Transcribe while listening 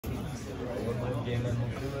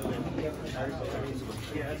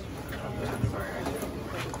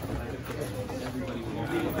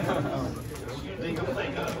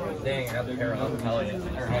Dang, I got the hair on. Hell yeah.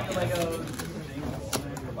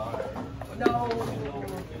 No.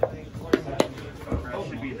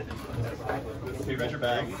 You got your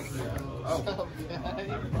bag. Oh.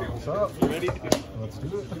 What's up? You ready? Let's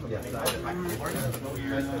do it. Yes.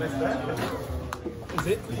 Is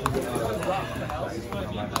it?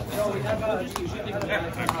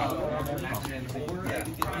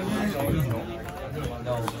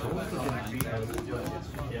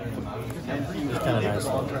 It's kind of nice.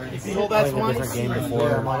 Well, that's playing a different game before.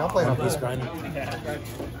 Yeah, I'm like, I'll play on this grind.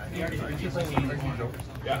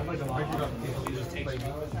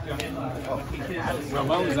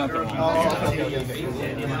 Ramon was out there.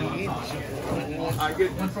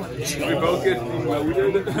 We both get we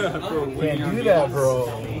did it. Can't do that, bro.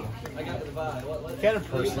 Can't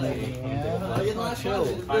impersonate me, man. Chill.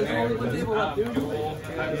 I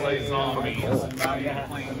play zombies.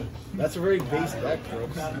 That's a very base deck, bro.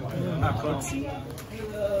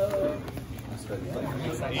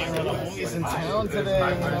 He's in town today.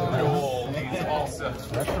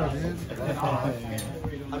 Retro, dude.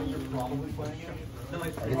 I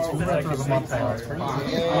get 2 retros a month now. It's crazy.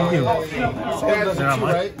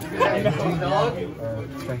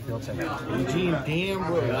 Eugene, damn,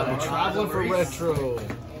 bro. I'm traveling for retro.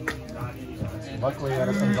 Luckily,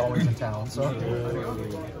 Edison's always in town, so.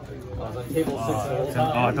 Table 6. Oh, I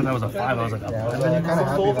thought that was a 5. I was like, yeah, I was kind of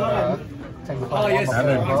happy that Tengu oh, yes. I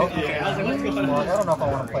don't know if I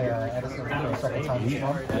want to play Edison for a second time this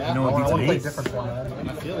month. you know what I want to play beats different format. I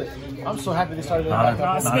feel it. I'm so happy they started Not-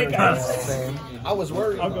 back up. not- Same. I was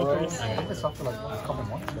worried, I'll bro. I think it's up for like a couple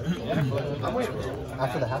months. Right? I'm waiting.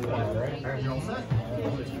 After the half one, right?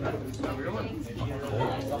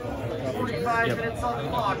 45 minutes on the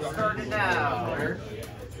clock, starting now.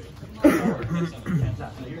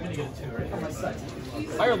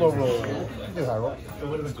 Higher low roll. Do high roll.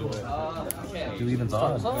 2 evens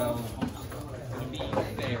off. I'll go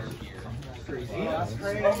first.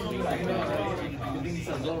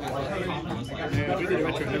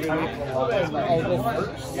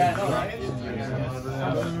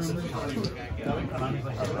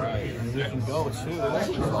 Alright, and we can go too.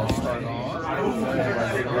 I'll start off.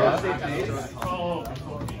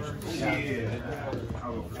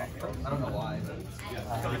 I don't know why.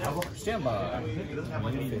 Stand by.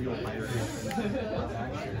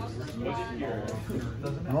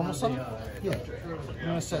 Normal sum? Yeah. I'm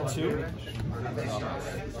gonna set 2.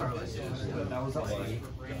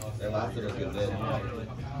 They lasted a good bit.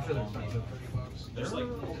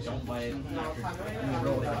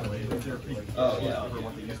 Oh yeah.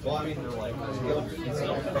 Well, I mean, he'll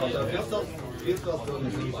still in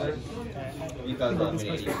the season because of me.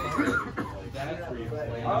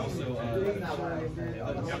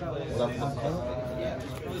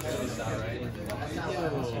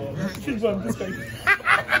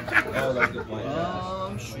 Oh, that's a good point.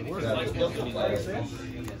 Sure. Yeah, still play.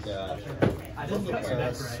 Yeah.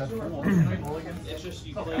 It's just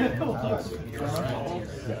you play.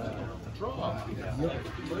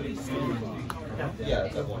 Yeah,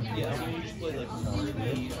 that one. Yeah, so you just play like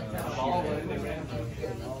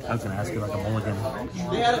I was going to ask you like a mulligan.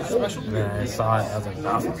 They had a special. Yeah, I saw it. I was like, oh.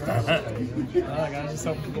 I just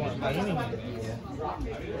hope people aren't mining it.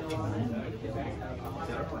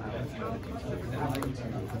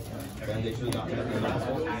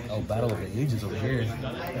 Oh, Battle of the Ages over here. You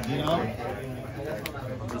know?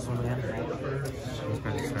 This one again?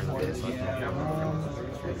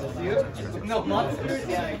 no monsters.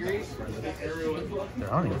 Yeah, I agree. I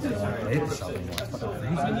don't even want to play this stuff anymore. It's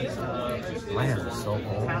fucking crazy. My hands are so old.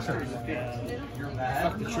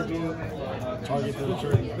 Fuck the tribute. Target the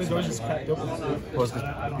tribute. This door's just cracked open. Well, it's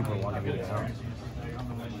because people are walking me down.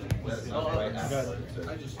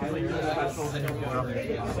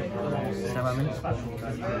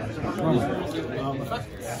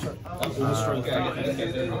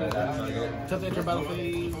 Attempt to enter battle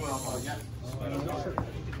phase.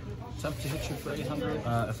 Attempt to hit you for 800.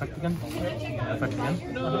 Effect again? Effect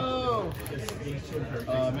again? No!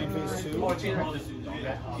 Main phase 2.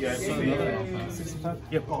 Yeah, So another 65?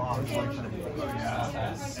 Yep.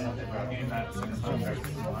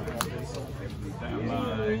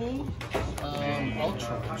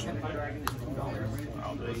 Ultra.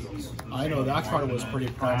 I know that card was pretty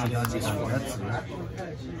prominent in this one.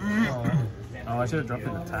 Oh, I should have dropped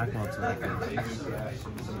an attack mode so I could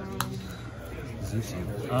Zeus.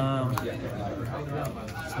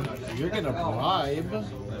 You're gonna bribe.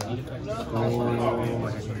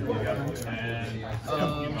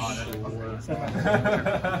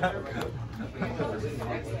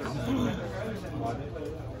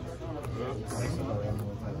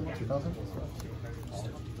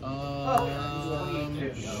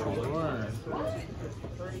 Sure.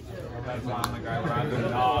 That's why I'm like, I'd rather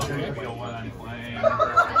not reveal what I'm playing.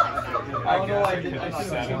 I guess I could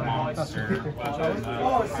set a monster, but then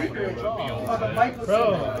I would reveal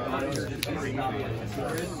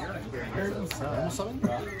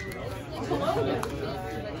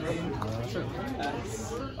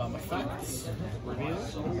Effects. Reveal.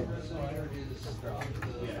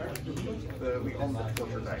 We own the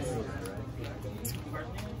filter dice.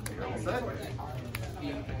 All set?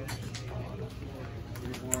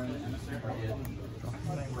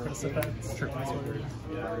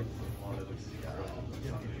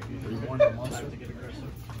 Reborn a monster.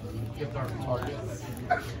 Target.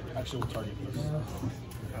 Actual target.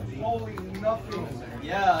 Holy nothing.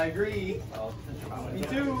 Yeah, I agree. Me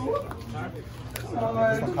too.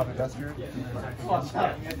 This one copy best here.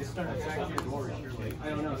 I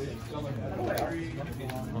don't know.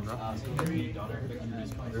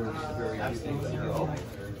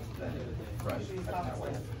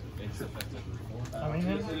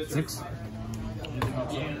 Six.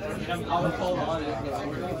 I was told on it.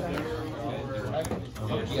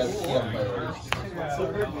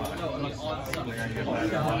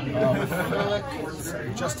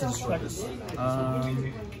 Just instructs.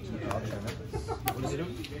 What does it do?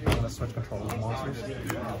 I'm gonna switch control of monsters.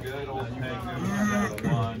 good old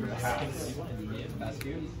Tengu one pass.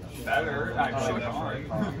 Better, actually.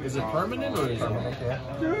 Is it permanent or is it okay?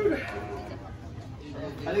 Dude!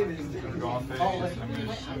 I think this is I'm going to go off phase.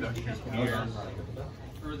 I'm going to stuff you here.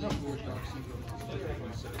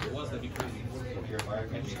 It was that'd be crazy.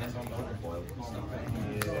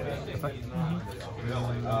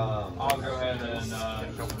 I'll go ahead and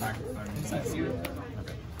shuffle back the thing.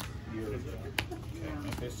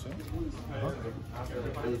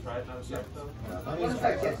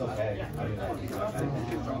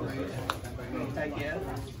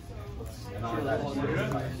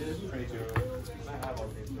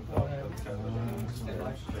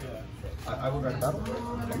 I would recommend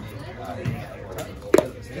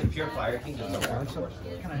Pure Fire King does not work.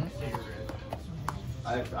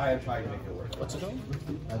 I have tried to make it work. What's it doing?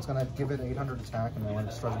 It's going to give it 800 attack, and then when it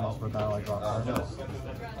destroys a monster for battle, I draw a card.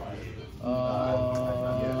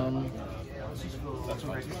 That's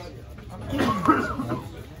what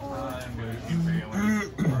I'm going to keep failing.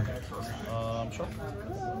 sure.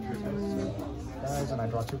 Guys, and I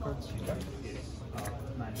draw 2 cards.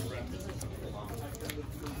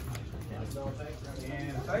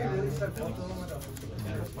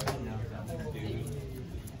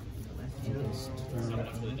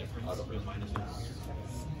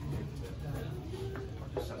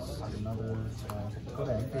 Another go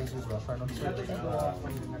to end phases, rush right on the switch.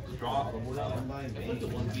 Drop.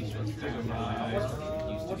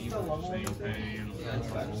 Same thing.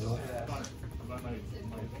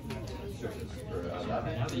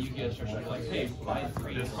 Now that you guys are like, hey, buy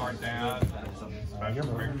 3. Discard that. Special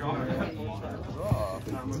quick draw.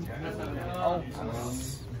 Oh.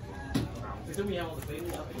 Then we have all the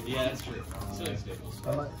babies. Yeah, that's true. Silly staples.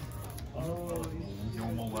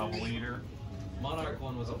 Normal level leader. Monarch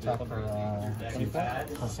one was up Attack for 24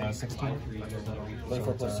 plus 16.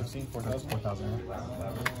 24 plus 16, 4,000. 4,000.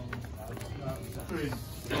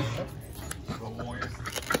 The Warriors.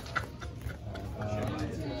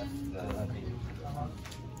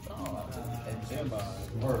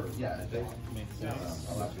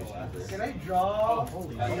 Can I draw?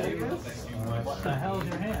 What the hell is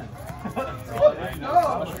your hand?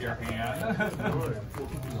 No! Your hand.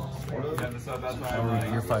 So that's why I'm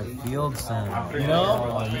like, Your 5 field center. You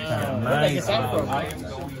know? Nice.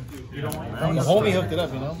 you don't want The homie hooked it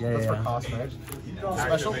up, you know? Yeah, that's for cost, right?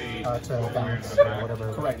 Special? To balance or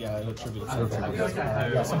whatever. Correct, yeah, it attributes.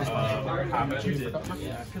 Yeah, something special. habit.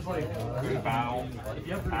 Yeah, because like, Good battle. if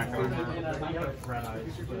you have Back over. you have red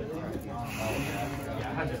eyes, but yeah,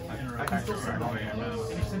 I had to interact. I can still send all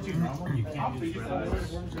And since you normal, you can't use red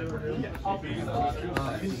eyes.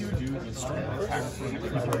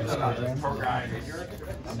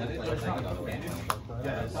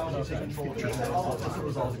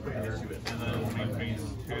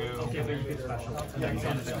 Okay, but you get special. Yeah, you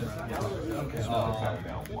can okay.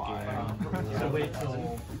 So wait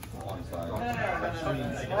till.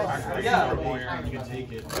 Yeah. You can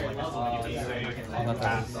take it.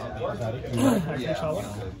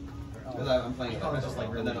 Because I'm playing it, it's just like,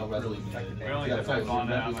 and then I'll readily be Really depends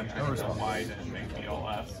on it. I'm going to go wide and make me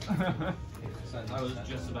OS. I was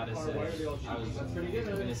just about to say, I was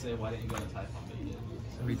going to say, why didn't you go to Typhon? But you didn't.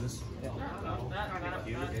 Read this.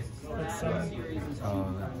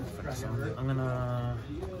 I'm gonna.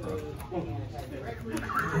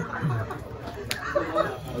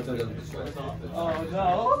 Oh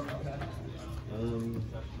no!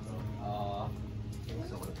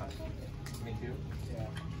 Me too.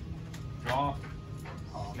 Draw.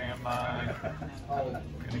 Stand by.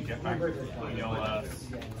 Gonna get back to the ELS.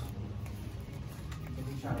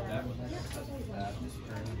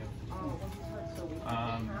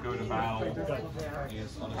 Go to battle.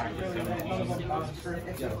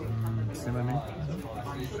 See what I mean?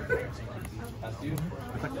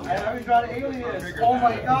 I haven't drawn aliens. Oh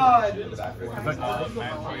my god.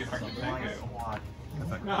 Mandatory effective Tengu.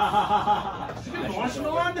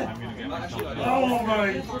 Marshmallow? I'm gonna get myself. Oh my!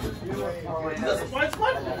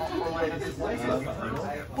 What?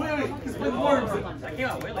 Wait, it's been worms. That came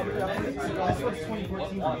out way later.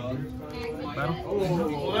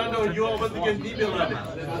 Well, I know you all about to get email on it.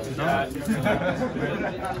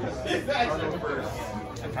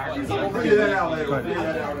 We'll figure that out later. We'll figure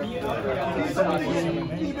that out.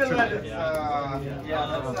 Yeah,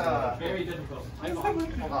 that's very difficult.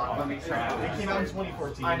 Hold on, let me try. It came out in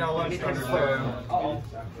 2014. I know, let me confirm.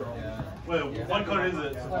 Wait, what card is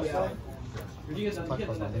it?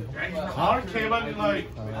 Card came out in like...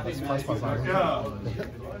 Yeah.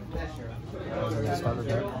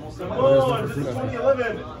 Come on, this is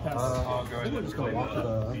 2011. We're just gonna walk to the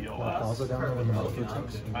plaza down there with the food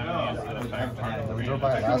trucks. We drove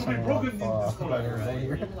by it last time we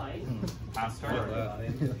were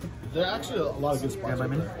There are actually a lot of good spots. Yeah,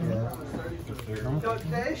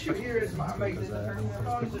 The issue here is my there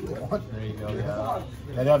you go. Yeah,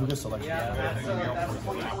 they have a good selection. that's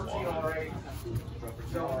 2014 already.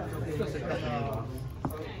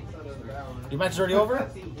 Your match is already over?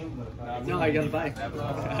 No, I gotta buy.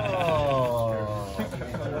 Oh.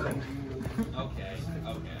 Okay.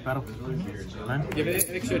 Battle. Land? Give it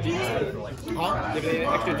an extra G. Huh? Give it an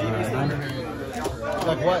extra G.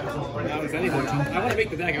 Like what? That was anything. I want to make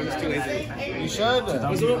the deck. I'm just too lazy. You should. I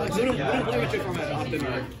was a little format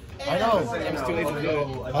often. I know. I'm just too lazy to do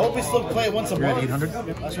it. I hope we still play it once a We're at month.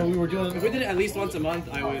 800? That's what we were doing. If we did it at least once a month,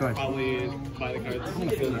 I would probably buy the cards. I'm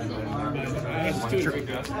gonna feel it. It's too Sure.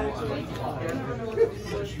 tricky.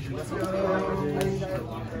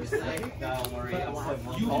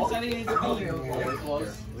 You can send it into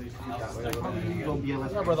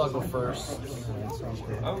My brother, I'll go first.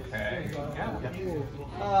 Okay.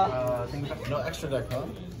 No extra deck, huh?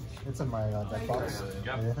 It's in my deck box.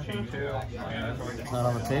 Yep. G2. It's not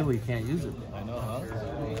on the table, you can't use it. I know, huh?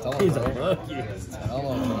 He's a rookie.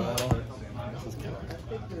 Hello.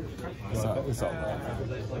 It's all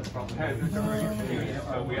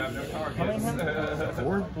So we have no targets.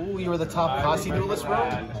 Ooh, you were the top Posse duelist, bro?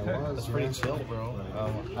 That's pretty chill, bro.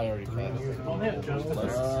 I already played. Look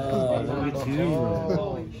at you.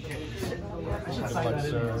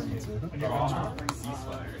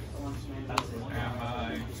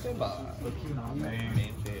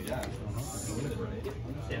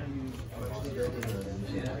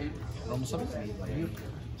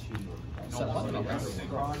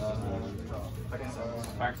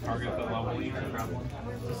 Back target at level E.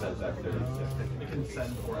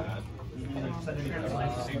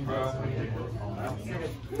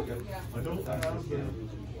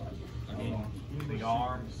 The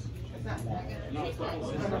arms.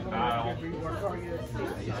 Battle.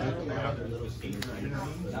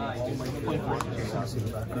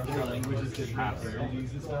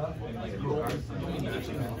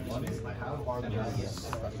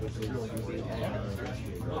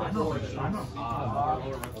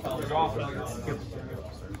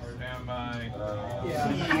 Stand by.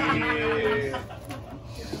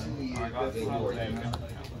 I got some taken.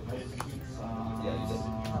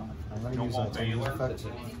 I'm going to use a Tengu effect.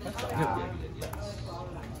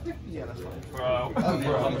 Bro. I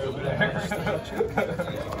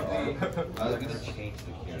was gonna change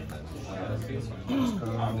the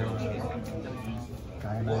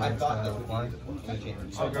Guy Well, I thought that would be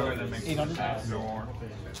I'll go ahead and make some pass door.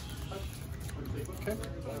 Okay.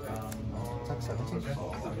 Attack 17.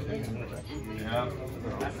 Yeah.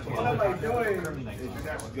 What am I doing?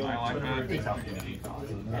 I like that.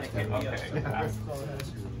 Okay. Pass.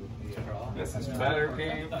 This is better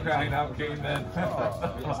game, grind out game than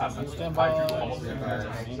Stand by.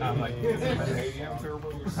 I'm like, is it stadium turbo?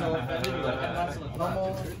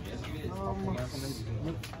 Normal.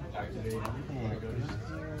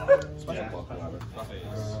 Special.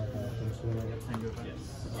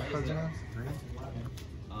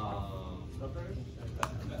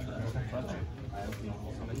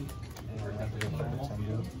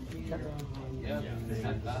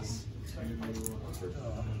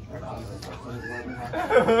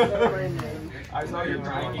 I saw your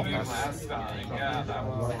ranking game last time. Yeah, that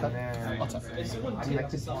was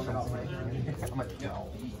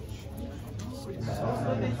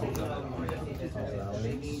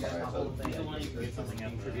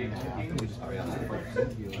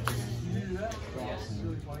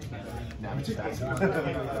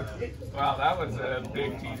wow, that was a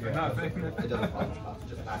big team for nothing.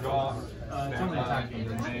 Draw, stand by,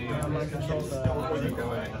 name,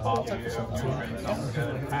 go ahead, pop you,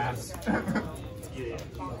 pass.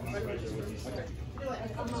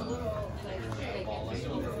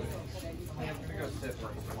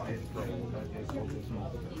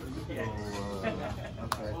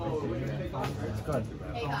 It's good.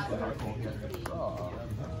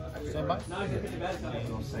 Stand by.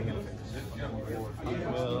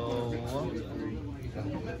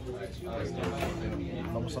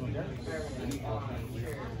 Normal summon here.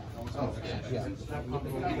 Yeah.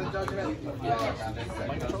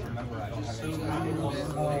 Mind control.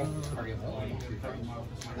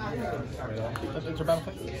 Enter battle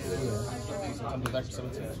phase. Under deck for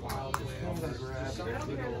 17.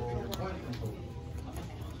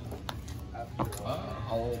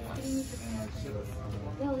 I'll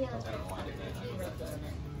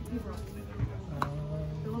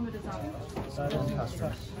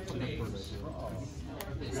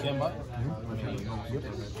stand by.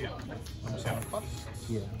 I'm sound plus.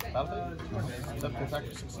 Yeah. Battle phase. Left attack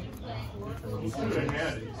for 16.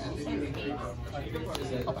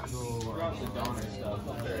 I'll pass.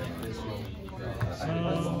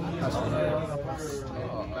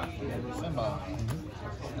 Stand by.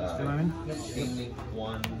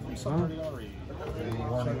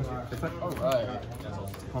 Alright.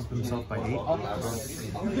 Pump himself by 8.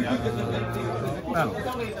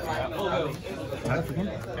 That's again?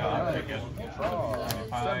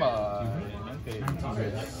 Stand by.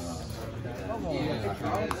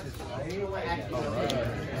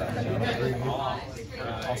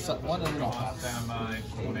 I'll set one and off. Stand by,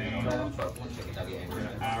 main,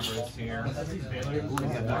 average here.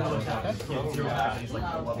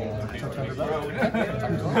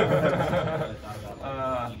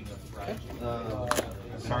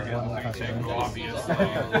 Target big Tengu, obviously.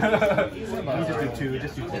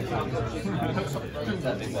 Just do 2.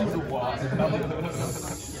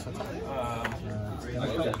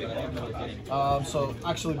 So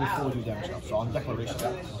actually before we do damage now, so on declaration,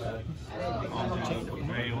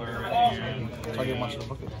 Baylor and target much of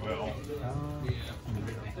the book.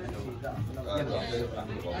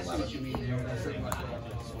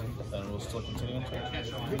 Then we'll still continue into it.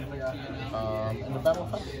 In the battle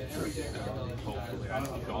fight? hopefully I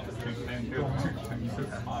don't think Tengu.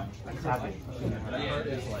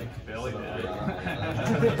 Billy did.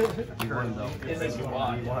 You won though. You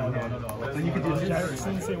won. Then you could do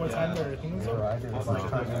Jackson say what time their things are. I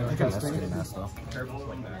guess stuff.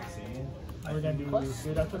 Are we gonna do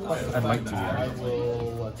good after this? I'd like to. I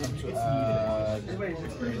will attempt to add.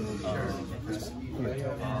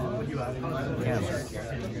 Cam.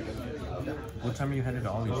 What time are you headed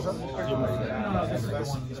to Ollie?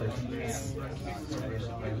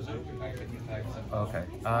 Okay.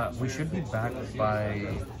 We should be back by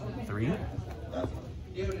 3.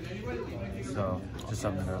 So, just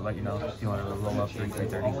something to let you know. If you want to roll up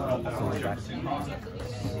 3:30, we'll be back.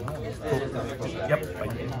 Cool. Yep.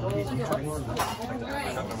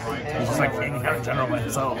 He's just like hanging out in general by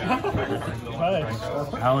himself.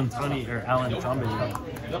 Alan Tomby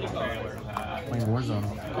playing Warzone.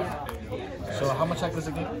 So how much act does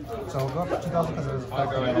it get? So we'll go up to 2,000 because there's 5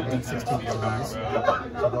 and I'll gain 16 for these.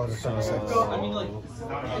 So go to 76.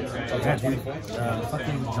 Yeah, dude,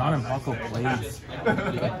 fucking John and Paco played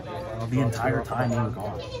the entire time you were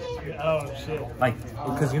gone. Oh shit. Like,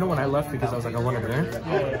 because you know when I left because I was like, I want to dinner?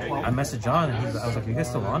 I messaged John and I was like, you guys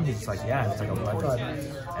still on? He's like, yeah. He's like, I'm left.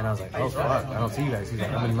 And I was like, oh fuck, I don't see you guys. He's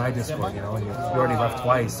like, I'm in my Discord, you know, and you already left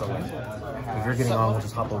twice, so like, if you're getting on, we'll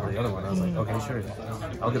just hop over the other one. I was like, okay, sure,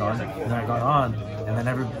 I'll get on. And then I got on, and then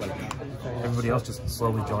everybody else just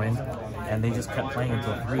slowly joined, and they just kept playing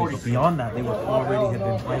until 3. But beyond that, they were already had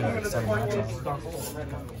been playing like 7 matches.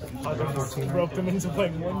 Roped him into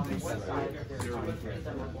playing One Piece.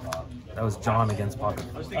 That was John against Pocket.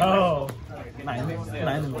 Oh. 9 in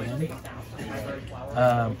the end.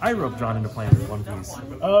 I roped John into playing One Piece.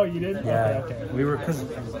 Oh, you did? Yeah, Okay. we were, because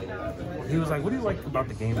he was like, what do you like about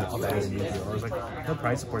the game that's better than Yu-Gi-Oh? I was like, the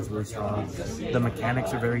price support's really strong. The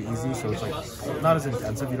mechanics are very easy, so it's like not as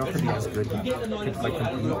intensive. You don't have to be as good to like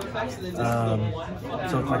compete.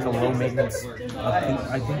 So it's like a low maintenance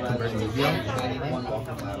I think compared to Yu-Gi-Oh.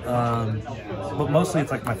 But mostly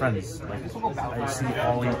it's like my friends. Like I see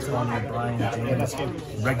Ollie, Tony, Brian, James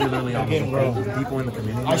regularly on the game. People in the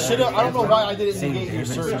community. I don't know why I didn't seeing engage your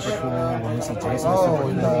David search. super cool. When we see Jason, super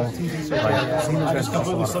cool. Like seeing these guys just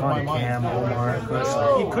a lot of fun. Cam, Omar, Kush.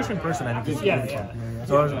 Kush in person, I think is really fun.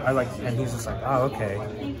 So I like, and he's just like, oh, okay.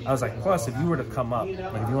 I was like, plus, if you were to come up,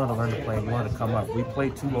 like if you wanted to learn to play, you wanted to come up, we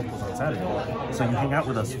played 2 locals on Saturday. So you hang out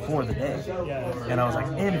with us for the day. And I was like,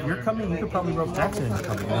 and if you're coming, you could probably rope Jackson into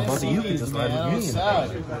coming. And both of you could just ride with me.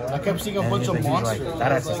 I kept seeing a bunch of monsters. Like,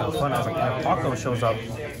 that actually sounds fun. I was like, and if Paco shows up,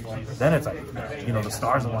 then it's like, you know, the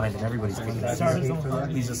stars aligned and everybody's kicking it.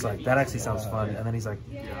 He's just like, that actually sounds fun. And then he's like,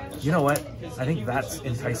 you know what? I think that's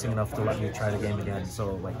enticing enough to let me try the game again.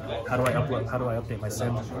 So like, how do I update my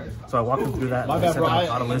sim? So I walked him through that. My bad, bro.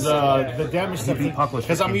 The damage stuff,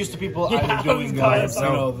 because I'm used to people either doing the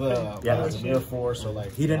Air Force or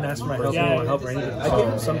like. He didn't ask for my help or anything. I gave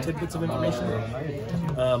him some tidbits of information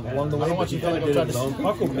along the way, but he kind of did it his own.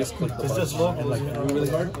 Paco misclicked the button and like threw really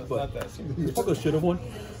hard, but Paco should have won.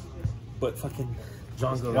 But fucking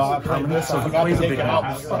John goes, so he plays a big one,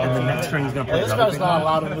 and the next turn he's gonna play another big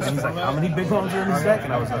one. And he's like, how many big ones are in his deck?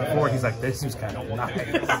 And I was like, 4. He's like, this seems kind of nice.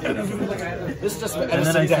 This is just and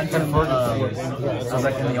then I sent him, I was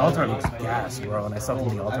like, in the altar it looks gas, bro. And I saw him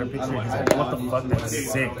in the altar picture, and he's like, what the fuck,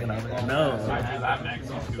 that's sick. And I was like,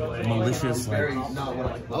 no. Malicious. Like, I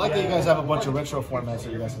like that you guys have a bunch of retro formats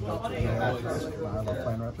that you guys can go to. I love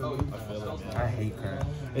playing retro. I hate her.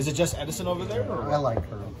 Is it just Edison over there? Or? I like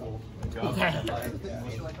her. I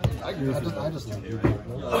just like you.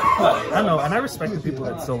 I know, and I respect the people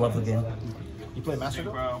that still love the game. You play Master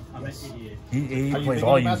Duel? He plays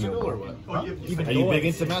all Yu-Gi-Oh. Are you big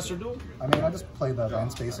into Master Duel? I mean, I just play the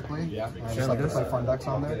events basically. Yeah. I just like to play fun decks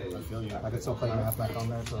on there. I feel you. I could still play math deck on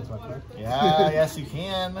there, so that's my play. Yeah, yes you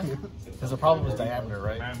can. Because the problem is diameter,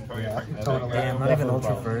 right? Yeah, totally. Damn, not even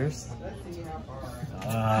Ultra first.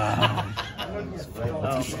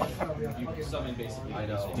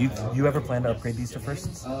 Do you ever plan to upgrade these to firsts?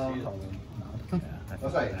 This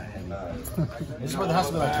is where there has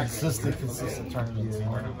to be like consistent tournaments.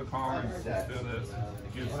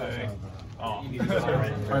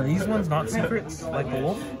 Are these ones not secrets like the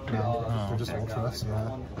wolf? No, they're just ultras.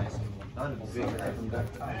 Yeah. I'm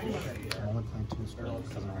only playing 2 strokes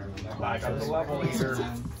because I'm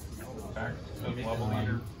Level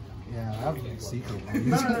leader. yeah, I have secret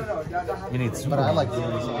ones. You need super. But I like these.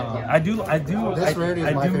 I do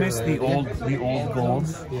miss the old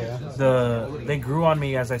golds. Yeah. They grew on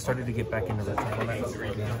me as I started to get back into the tournament.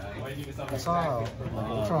 I saw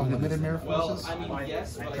Ultra Unlimited Mirror Forces.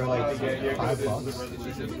 They're like $5.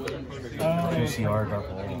 QCR Dark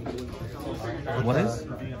Gold. What is?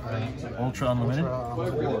 Ultra Unlimited?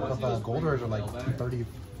 But the gold rares are like $30,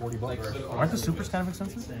 $40. Aren't the supers kind of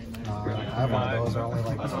expensive? I have one of those. They're only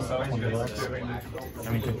like $20. I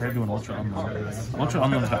mean, compared to an Ultra Unlimited. Ultra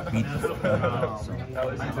Unlimited got beat.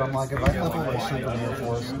 But I'm like, if I flip over to Super Mirror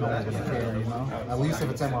Force, no one's gonna care, you know? At least if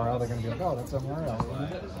it's MRL, they're gonna be like, oh, that's MRL.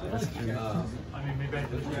 That's true.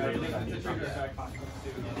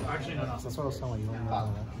 That's what I was telling you.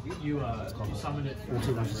 You summon it.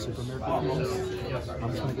 Ulti versus Super Mirror Force. I'm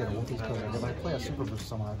just gonna get Ultis because if I play a Super versus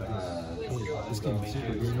someone, I have to do this game in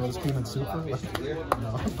Super. Do you know this game in Super?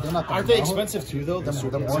 No, they're not. Aren't they expensive too, though? The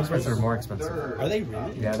Supers are more expensive. Are they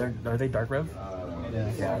really? Yeah, are they Dark Rev?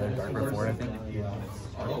 Yeah, they're Dark Rev 4, I think. Yeah.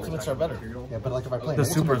 Ultimates are better. Yeah, but like if I play The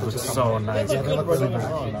supers look so nice. yeah, they look really nice.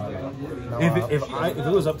 If it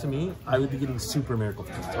was up to me, I would be getting Super Miracle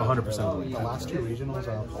 100% of them. The last 2 regionals,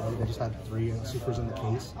 they just had 3 supers in the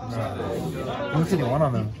case. How much did you want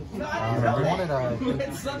on them? I wanted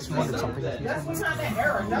 200 something.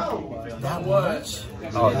 That much?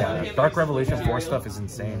 Oh yeah, Dark Revelation 4 stuff is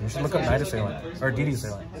insane. You should look up Night Assailant or DD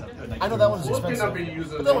Assailant. I know that one's expensive,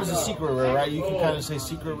 but that one's a secret rare, right? You can kind of say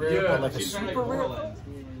secret rare, but like a super rare.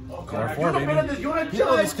 Car 4, baby.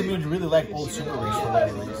 People in this community really like old super rares for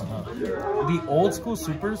whatever reason. the old school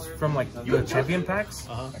supers from like the champion packs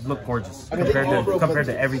look gorgeous compared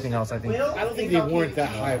to everything else. I think. I don't think they weren't that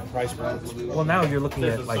high of price points. Well, now you're looking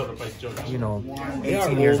at like, you know,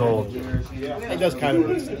 18 years old. It does kind of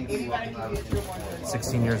make sense.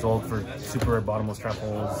 16 years old for super bottomless trap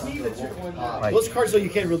holes. Like, Those cards though, you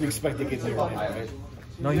can't really expect to get near that, right?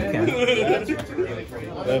 no, you can.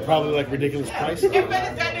 Probably like ridiculous price. Who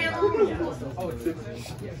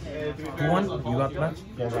won? You got the match?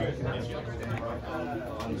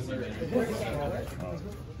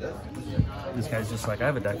 This guy's just like, I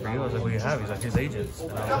have a deck for you. I was like, what do you have? He's like, his agents.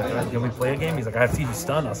 And I was like, you want me to play a game? He's like, I have TV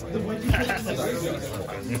Stun. I was like,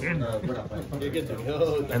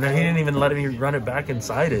 and then he didn't even let me run it back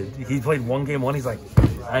inside it. He played one game one. He's like,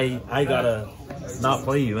 I gotta not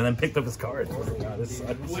play you, and then picked up his card. God, this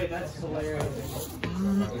sucks.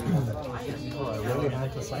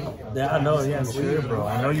 Yeah, no, yeah, sure, bro.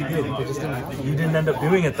 I know you did. You didn't end up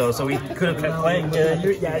doing it though, so we could have kept playing. Yeah,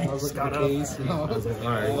 you just got up. I was like,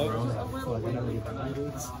 all right, bro.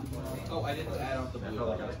 Oh, I didn't add off the blue.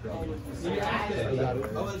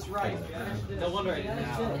 Oh, that's right. No wonder I didn't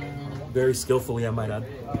have. Very skillfully, I might add.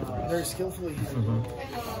 Very skillfully.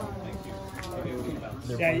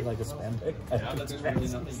 They're like a spam pick.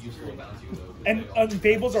 And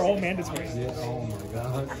Fables are all mandatory. Oh my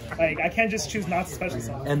god. Like, I can't just choose not to special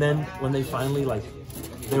summon. And then when they finally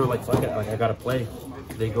they were like, fuck it, like I gotta play.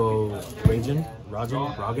 They go Ragin,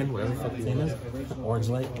 whatever the fuck his name is, Orange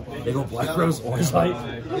Light. They go Black Rose, Orange Light.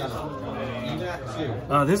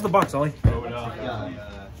 This is the box, Ollie.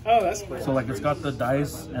 Oh, that's cool. So like it's got the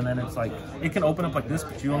dice, and then it's like it can open up like this,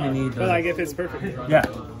 but you only need. But like if it's perfect. Yeah.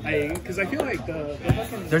 Because I feel like the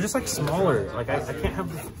fucking. They're just like smaller. Like I can't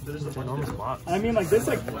have this enormous box. I mean, like this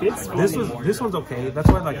like fits. This one's okay. That's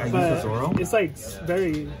why like I use the Zoro. It's like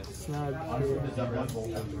very snug.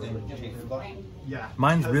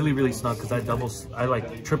 Mine's really snug because I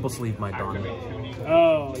like triple sleeve my Dawn.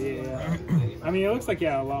 Oh yeah. I mean, it looks like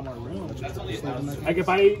a lot more room. Like if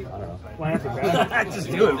I have to grab it. Just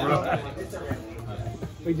do it, bro.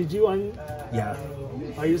 Wait, did you Yeah.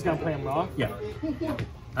 Are you just gonna play them raw? Yeah.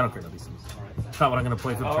 I don't care about these things. It's not what I'm gonna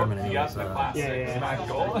play for the tournament anyway. So.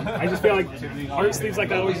 Yeah. I just feel like art sleeves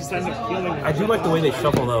like I always just end up feeling. I do like the way they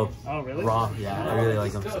shuffle though. Oh really? Raw, yeah, I really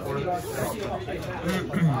like them. So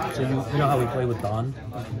you know how we play with Dawn?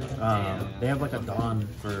 They have like a Dawn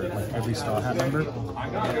for like every Straw Hat member,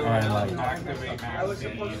 and like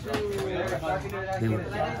they were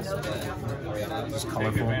just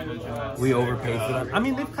colorful. We overpaid for them. I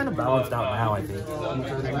mean, they've kind of balanced out now. I think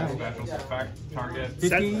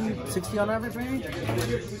 50, 60 on average, maybe.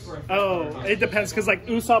 Oh, it depends because like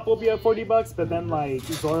Usopp will be at $40, but then like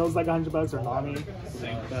Zoro's like $100 or Nami.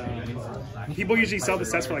 People usually sell the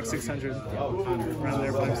sets for like 600 around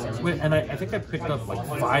their price. Wait, and I think I picked up like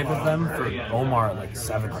 5 of them for Omar at like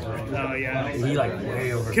 700. Oh yeah. He like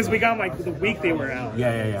way over. Because we got them like the week they were out.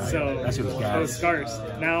 Yeah. So that shit was gas. it was scarce.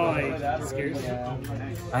 Now like it's scarce.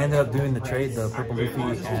 I ended up doing the trade, the Purple Luffy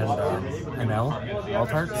and NL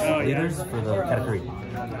Altarts leaders for the Katakuri.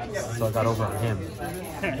 So I got over on him.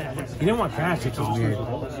 He didn't want cash, which was weird.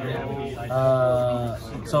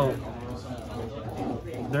 So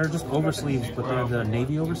they're just oversleeves, but they're the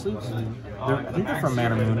navy oversleeves. I think they're from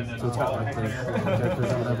Mana Moon, so it's got like the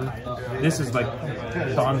characters or whatever. This is like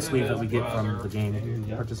Dawn sleeve that we get from the game,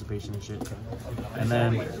 participation and shit. And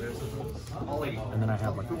then I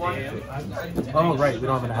have like oh right, we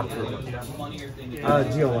don't have an app for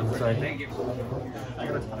it. Geo one, sorry.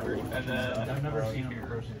 And then I've never seen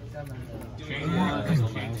her. Chain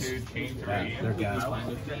 1, chain 2, chain 3. They're gas.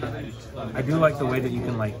 I do like the way that you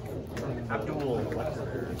can like.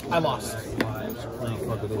 I lost. I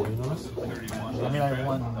mean, I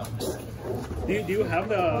won. Do you have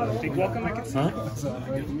the big welcome I can see? Huh?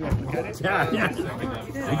 Look at it? Yeah.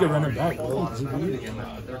 You can run it back.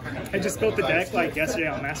 I just built the deck like yesterday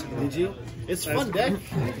on Master. Did you? It's a fun deck.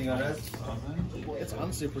 It's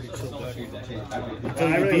honestly pretty chill deck. Until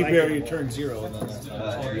you really like you turn 0 and then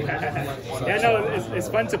yeah, no, it's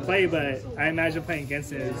fun to play, but I imagine playing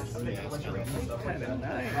against it is kind of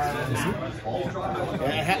nice.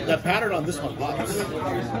 the pattern on this one pops.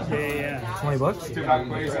 Yeah.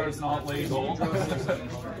 $20? It's not legal. It's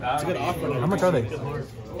a good offer. How much are they? I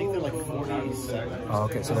think they're like like 47. Oh,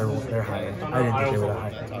 okay, so they're higher. I didn't think they were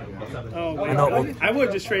that high. Oh, wait, I know. I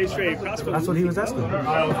would just trade straight cross. That's what he was asking.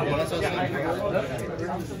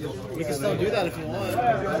 We can still do that if you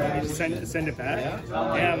want. Send it back.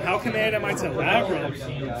 Damn, how committed am I to Labyrinth?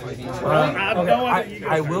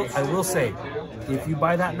 I will say, if you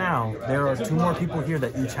buy that now, there are 2 more people here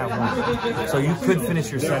that each have one. So you could finish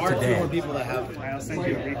your set today. More people that have it. I'll send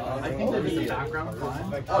you a refund.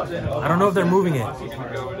 I don't know if they're moving it.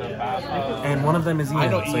 And one of them is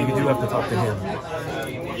Ian, so you do have to talk to him.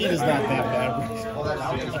 Ian is not that bad.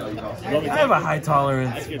 I have a high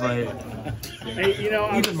tolerance, but Hey, you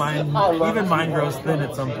know, even mine grows thin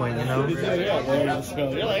at some point, you know? You're like,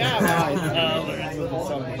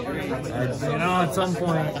 You know, at some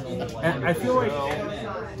point. And I feel like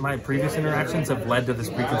my previous interactions have led to this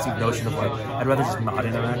preconceived notion of like, I'd rather just not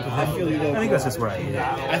interact with him. I think that's just where I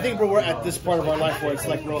am. I think we're at this part of our life where it's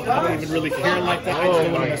like, bro, I don't even really care like that. Oh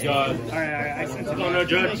my god. Alright, I sent it. Oh no,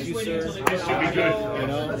 Judge. You, sir. This should be good. You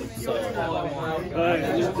know? So,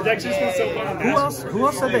 The deck's just been so fun. Who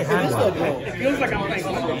else said they had one? It feels like I'm playing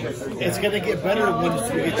one. it's going to get better when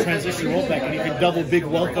we get transition rollback and you can double big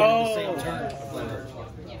welcome in the same turn.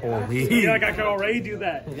 Holy. Yeah, like I can already do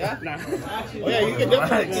that. Yeah? Nah. Oh yeah, you can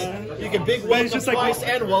definitely. You can big welcome It's just like twice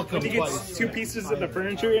and welcome when you get twice. 2 pieces of the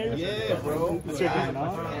furniture. Yeah, bro. Start doing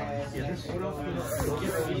off.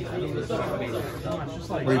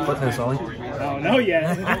 Where are you putting this, Ollie? Oh, no,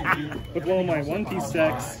 yet. With one of my One Piece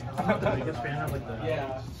decks.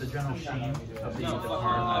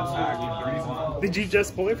 Did you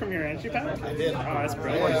just pull it from your entry pack? I did. Oh, that's Yeah,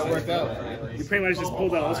 brilliant. it worked out. You pretty much just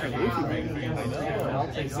pulled out those from Luffy right now.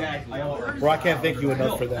 Bro, I can't thank you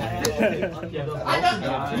enough for that.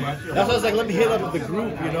 That's why I was like, let me hit up the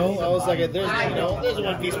group, you know? I was like, there's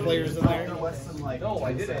One Piece players in there. And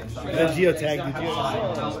then geotagged you.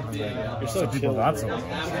 You're so People chill. got some.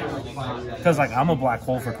 Because like I'm a black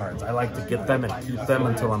hole for cards. I like to get them and keep them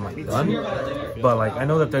until I'm like done. But like I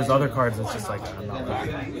know that there's other cards that's just like I'm not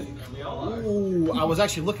looking. Ooh, I was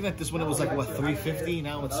actually looking at this when it was like, what, 350?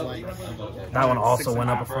 Now it's like... That one also went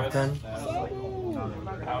up a fuck ton.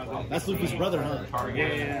 That's Luffy's brother, huh?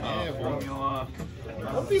 Yeah, bro.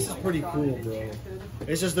 One Piece is pretty cool, bro.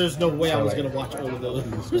 It's just there's no way I was going to watch all of those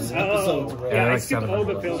episodes, bro. Yeah, I like skipped all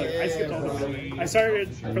the filler. I started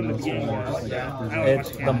from the beginning. I don't It's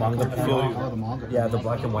watch the manga. The manga. Yeah, the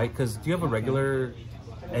black and white. Because do you have a regular,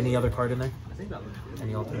 any other card in there?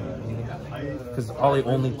 Any alternate? Because Ollie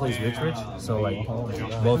only plays Rich, so like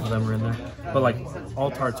both of them are in there. But like all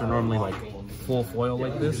tarts are normally like full foil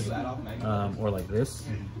like this, or like this.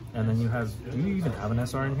 And then you have, do you even have an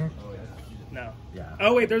SR in here? No. Yeah.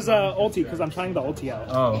 Oh, wait, there's a ulti, because I'm trying the ulti out.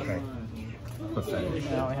 Oh, okay. Pathetic.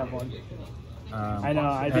 I only have one. I know,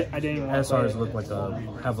 I didn't even want to SRs look like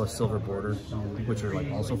have a silver border, which are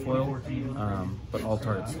like also foil, but all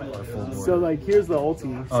tarts are full border. So, like, here's the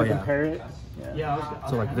ulti, so compare it.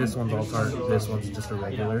 So like this one's all tart, this one's just a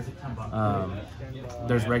regular.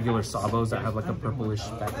 There's regular Sabos that have like a purplish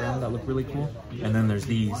background that look really cool, and then there's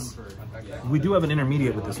these. We do have an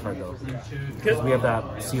intermediate with this card though, because we have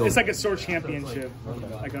that sealed. It's like a sword championship,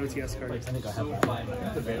 like OTS card. I think I have that.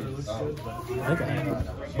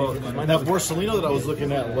 But That Borsalino that I was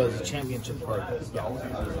looking at was a championship card.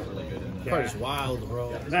 Card is wild,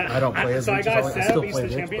 bro. I don't play as So I Rich, got I set still Beast play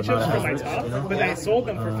the Rich, but championships not for as my Rich, top, you know? but then I sold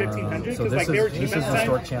them for 1,500 So because like this they were is cheap the at the time.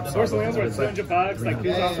 Sword Champ Borsalinos were Sabo. $200, like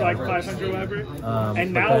Kuzans were like 500 or whatever.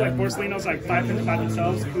 And but now like then- Borsalino's like 500 by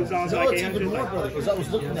themselves, Kuzans No, like it's even 800. more, brother, because I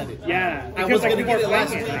was looking at it. Yeah, I because was like gonna people are get it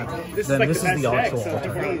last playing night. it. This is Then like this the is best the deck, actual so people are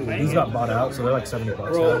alternate. playing These it. got bought out, so they're like $70.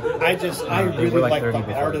 Bro, now. I They really were like like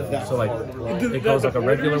the 30 art of before. that. So like card, bro. it goes like a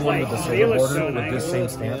regular borders, one with the like, silver they look border so with this nice. same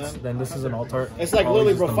stance. Then this is an alt art. It's like Always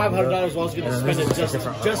literally, bro, just the $500 manga. I was going to And then spend this it is a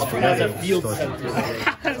different just art. as a field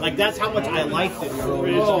center. Like, that's how much I liked it,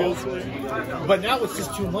 bro. But now it's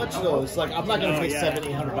just too much, though. It's like, I'm not going to pay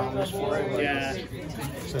 $700-800 for it. Yeah.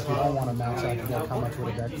 So if you don't want to max out the deck, how much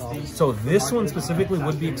would a deck cost? So this one specifically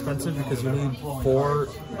would be expensive because you need a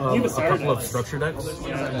couple of structure decks.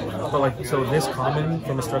 But like, so this common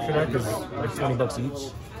from a structure deck is like $20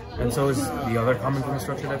 each. And so is the other common from the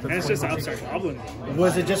structure deck. And it's just an upstart goblin.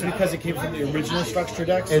 Was it just because it came from the original structure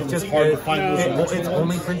decks? So It's just hard to find those it's original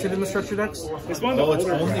only ones? printed in the structure decks. It's one of the Oh, it's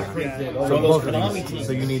older only ones, printed. yeah. Oh, So one of both those of Konami these. teams.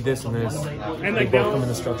 So you need this and this. And They like both now, come in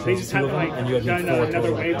the structure. they just two have of them, like and you have done four another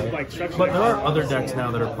total. wave of like structure. But there are other decks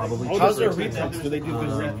now that are probably cheaper. How's their reprints? Do they do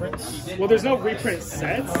good reprints? Well, there's no reprint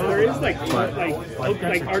sets. There is like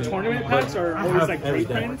our tournament packs are I always have like every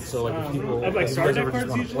deck, reprints so like if people of like if you Star guys Deck ever just cards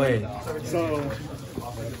want to usually. play, So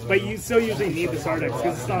But you still usually need the Sardex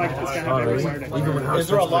because it's not like it's gonna have every Sardex. Even with how Is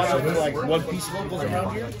there a lot expensive of it is? like One Piece locals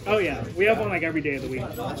around here? Oh yeah, we have one like every day of the week.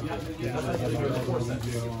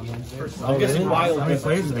 I'm guessing Wild. How many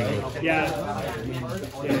players do they get? Yeah.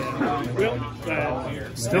 Well,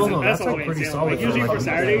 Still, though, that's all like pretty insane. solid Like, usually for, for like,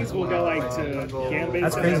 Saturdays, we'll go like to Gambit.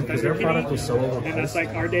 That's crazy because their product was so and that's like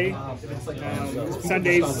our day.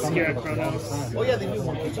 Sundays here at Chronos. Oh yeah, they do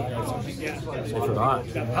One Piece. Yeah. I forgot.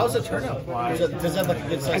 How's the turnout? Does that have like a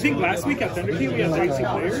good size? I think last week at Thunder King we had 32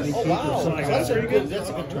 players. Oh wow, So, like, that's pretty good. That's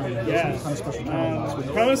a good turnout. Yeah.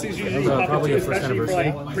 Chronos is usually popular probably too, a first especially for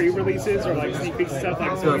anniversary. like pre-releases or like sneak peeks and stuff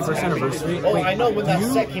like The first anniversary. Oh, I know when that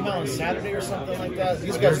set came out on Saturday or something like that.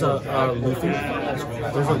 These guys There's a are Luffy.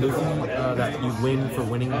 There's a Luffy that you win for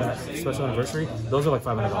winning that special anniversary. Those are like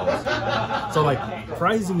 $500. So like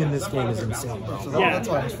prizing in this game is insane, bro. Yeah. That's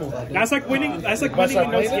why I just fooled that. That's like winning. That's like Must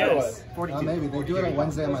winning have in those played it or yes. Maybe they do it on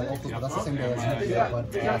Wednesday at my locals, but that's the same day as Yu-Gi-Oh.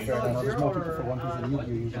 But I know there's more people for One Piece than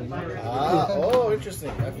Yu-Gi-Oh usually. oh, interesting.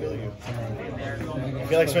 I feel you. You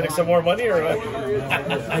feel like spending some more money or what?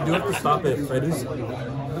 I do have to stop it. If I do,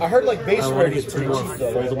 I heard like base I want to rate is get two pretty more cheap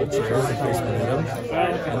though. foldable chairs in case we need them.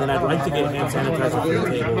 And then I'd like to get hand sanitizer for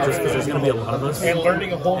the table just because there's going to be a lot of us. And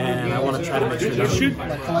learning a whole new And I game. want to try to make sure You should.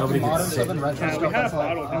 Like nobody collecting modern gets sick. stuff and retro Yeah, we stuff, have that's like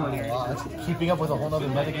bottle down there. a lot. Keeping up with a whole other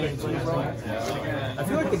metagame too, bro. I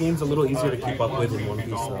feel like the game's a little easier to keep up with in One Piece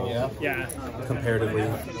though, Yeah. comparatively.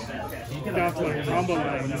 You got to like combo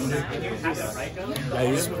lines. Yeah,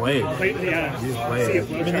 you just play. Yeah. You just play. See it.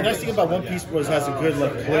 if I mean, the nice thing about One Piece was has a good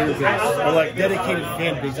like player base or like dedicated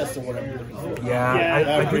fan base. That's the word I'm looking for. Yeah,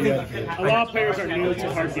 Yeah. I do think A lot of players are new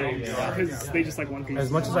to hard games because they just like One Piece.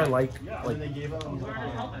 as much as I like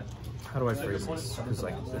how do I phrase this? Because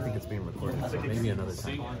like I think it's being recorded, so maybe another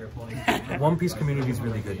time. One Piece community is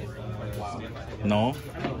really good. No.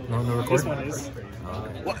 No This record. one is.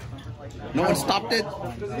 What? No one stopped it?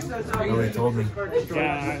 Nobody told me.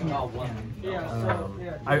 Yeah.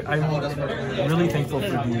 I'm really thankful for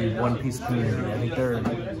the One Piece community. I think they're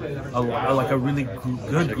like a really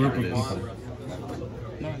good group of people.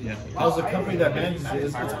 How's the company that manages it?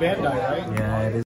 It's Bandai, right? Yeah, it is.